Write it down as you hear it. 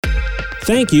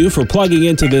Thank you for plugging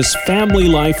into this Family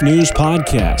Life News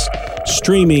podcast,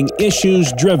 streaming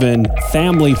issues-driven,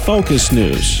 family-focused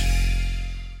news.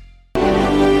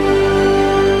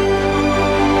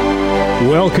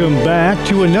 Welcome back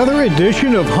to another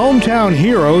edition of Hometown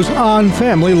Heroes on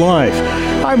Family Life.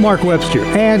 I'm Mark Webster,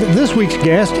 and this week's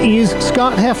guest is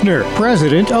Scott Heffner,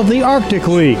 president of the Arctic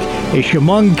League, a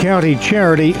Chemung County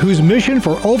charity whose mission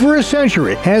for over a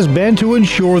century has been to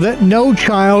ensure that no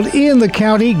child in the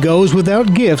county goes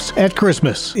without gifts at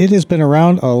Christmas. It has been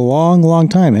around a long, long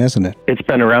time, hasn't it? It's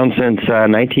been around since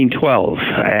 1912,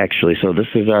 actually. So this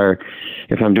is our,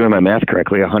 if I'm doing my math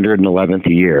correctly, 111th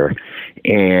year.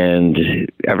 And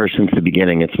ever since the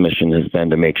beginning, its mission has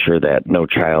been to make sure that no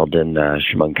child in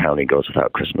Chemung County goes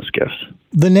without Christmas gifts.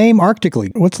 The name Arctic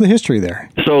League, what's the history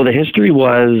there? So the history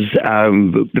was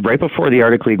right before the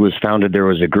Arctic League was founded, there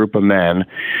was a group of men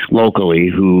locally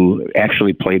who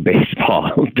actually played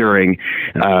baseball during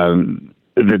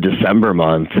the December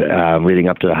month leading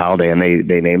up to the holiday, and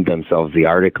they named themselves the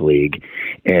Arctic League.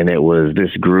 And it was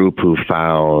this group who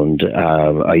found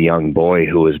a young boy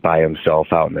who was by himself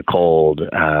out in the cold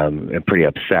and pretty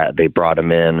upset. They brought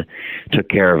him in, took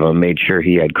care of him, made sure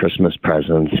he had Christmas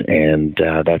presents, and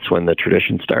that's when the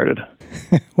tradition started.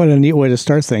 What a neat way to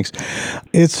start things.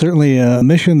 It's certainly a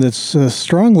mission that's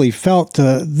strongly felt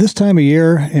this time of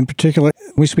year in particular.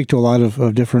 We speak to a lot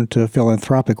of different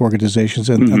philanthropic organizations,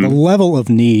 and the level of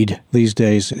need these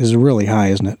days is really high,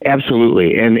 isn't it?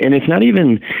 Absolutely. And it's not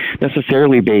even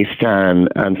necessarily based on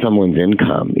someone's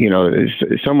income. You know,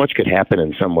 so much could happen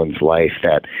in someone's life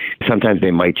that sometimes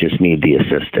they might just need the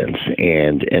assistance.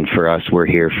 And for us, we're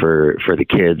here for the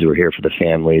kids. We're here for the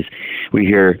families. We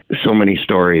hear so many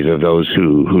stories of those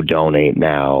who donate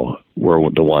now were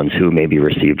the ones who maybe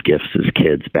received gifts as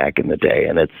kids back in the day.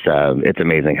 And it's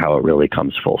amazing how it really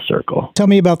comes full circle. Tell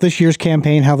me about this year's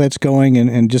campaign, how that's going,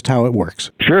 and just how it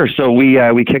works. Sure. So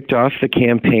we kicked off the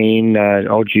campaign,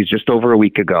 just over a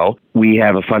week ago. We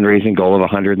have a fundraising goal of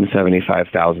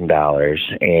 $175,000,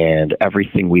 and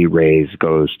everything we raise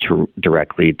goes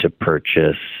directly to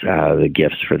purchase the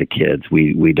gifts for the kids.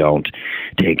 We don't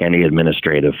take any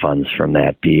administrative funds from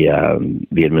that. The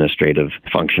administrative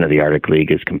function of the Arctic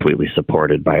League is completely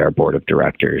supported by our board of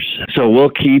directors. So we'll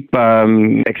keep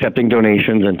accepting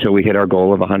donations until we hit our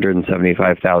goal of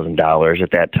 $175,000.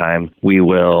 At that time, we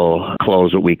will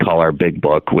close what we call our big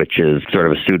book, which is sort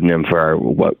of a pseudonym for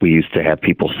what we used to have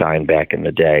people sign back in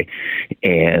the day.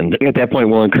 And at that point,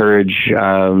 we'll encourage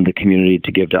the community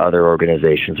to give to other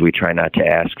organizations. We try not to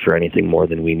ask for anything more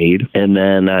than we need. And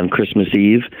then on Christmas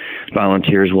Eve,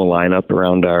 volunteers will line up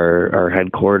around our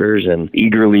headquarters and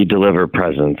eagerly deliver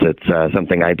presents. It's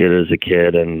something I did as a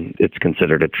kid, and it's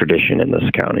considered a tradition in this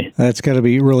county. That's got to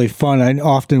be really fun. And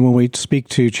often when we speak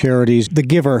to charities, the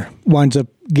giver winds up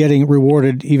getting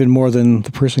rewarded even more than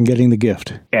the person getting the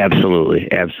gift. Absolutely.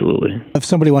 If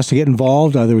somebody wants to get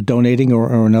involved, either with donating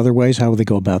or in other ways, how would they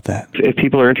go about that? If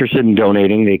people are interested in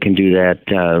donating, they can do that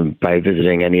by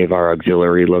visiting any of our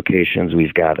auxiliary locations.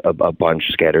 We've got a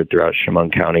bunch scattered throughout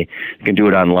Chemung County. You can do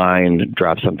it online,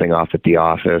 drop something off at the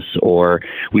office, or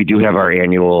we do have our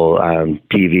annual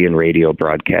TV and radio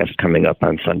broadcast coming up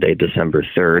on Sunday, December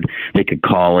 3rd. They could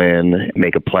call in,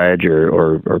 make a pledge,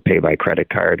 or pay by credit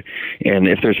card. And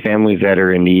if there's families that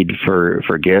are in need for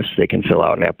gifts, they can fill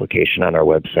out an application on our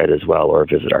website as well, or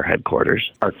visit our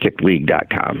headquarters,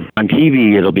 arcticleague.com. On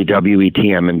TV, it'll be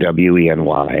WETM and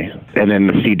WENY, and then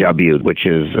the CW, which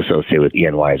is associated with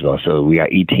ENY as well. So we got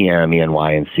ETM,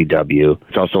 ENY, and CW.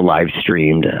 It's also live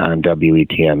streamed on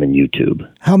WETM and YouTube.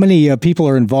 How many people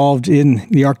are involved in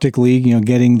the Arctic League,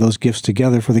 getting those gifts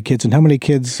together for the kids, and how many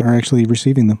kids are actually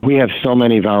receiving them? We have so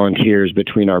many volunteers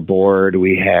between our board.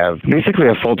 We have basically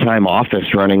a full-time office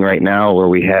running right now where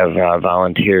we have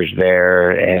volunteers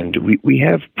there, and we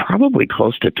have probably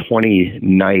close to 20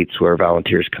 nights where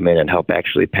volunteers come in and help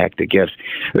actually pack the gifts.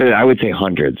 I would say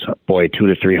hundreds, 200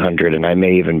 to 300, and I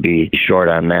may even be short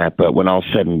on that, but when all's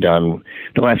said and done,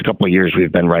 the last couple of years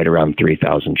we've been right around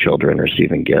 3,000 children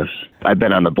receiving gifts. I've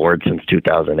been on the board since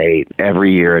 2008.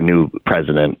 Every year a new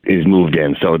president is moved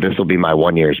in, so this will be my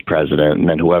 1 year as president, and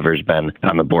then whoever's been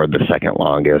on the board the second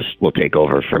longest will take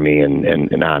over for me, and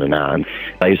on and on.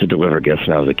 I used to deliver gifts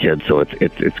when I was a kid, so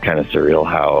it's kind of surreal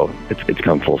how it's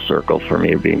come full circle for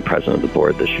me being president of the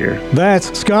board this year.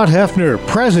 That's Scott Heffner,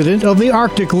 president of the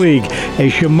Arctic League, a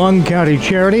Chemung County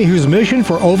charity whose mission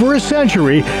for over a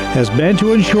century has been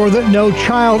to ensure that no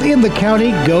child in the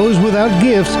county goes without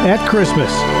gifts at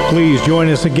Christmas. Please join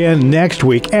us again next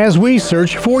week as we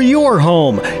search for your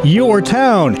home, your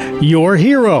town, your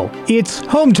hero. It's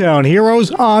Hometown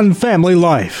Heroes on Family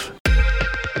Life.